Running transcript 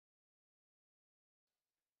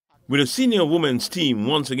With the senior women's team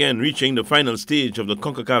once again reaching the final stage of the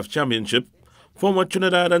CONCACAF Championship, former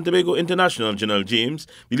Trinidad and Tobago international Jinelle James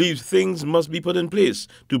believes things must be put in place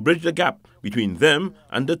to bridge the gap between them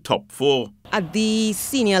and the top four. At the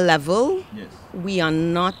senior level, Yes. we are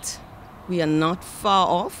not far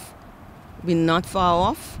off. We're not far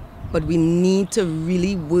off, but we need to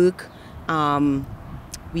really work.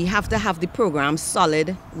 We have to have the program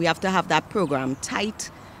solid. We have to have that program tight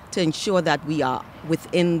to ensure that we are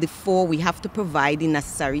within the four. We have to provide the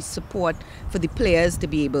necessary support for the players to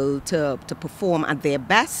be able to perform at their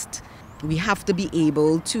best. We have to be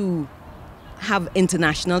able to have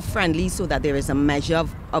international friendly so that there is a measure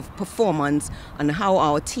of performance on how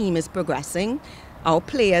our team is progressing. Our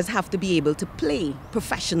players have to be able to play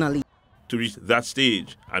professionally. To reach that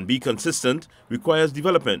stage and be consistent requires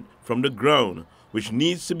development from the ground, which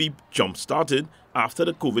needs to be jump-started after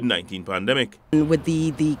the COVID-19 pandemic. And with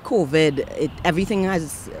the COVID, everything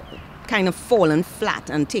has kind of fallen flat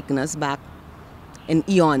and taken us back in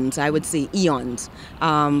eons, I would say eons.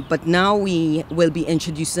 But now we will be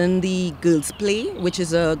introducing the Girls Play, which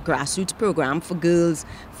is a grassroots program for girls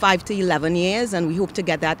 5 to 11 years, and we hope to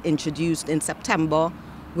get that introduced in September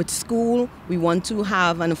with school. We want to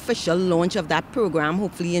have an official launch of that program,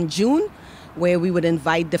 hopefully in June, where we would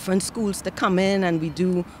invite different schools to come in, and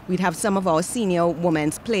we'd have some of our senior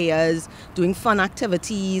women's players doing fun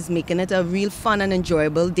activities, making it a real fun and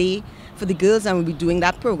enjoyable day for the girls, and we'll be doing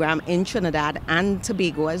that program in Trinidad and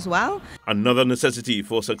Tobago as well. Another necessity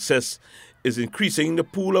for success is increasing the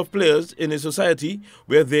pool of players in a society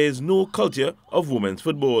where there is no culture of women's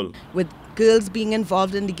football. With girls being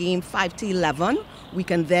involved in the game 5 to 11, we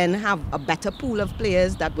can then have a better pool of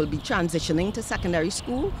players that will be transitioning to secondary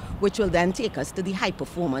school, which will then take us to the high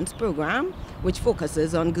performance program, which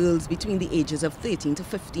focuses on girls between the ages of 13 to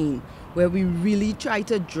 15, where we really try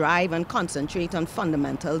to drive and concentrate on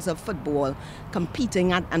fundamentals of football,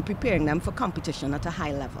 competing and preparing them for competition at a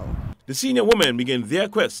high level. The senior women begin their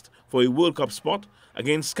quest for a World Cup spot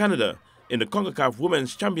against Canada in the CONCACAF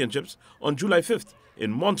Women's Championships on July 5th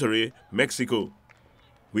in Monterrey, Mexico.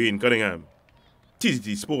 Wayne Cunningham,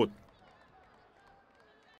 TCT Sport.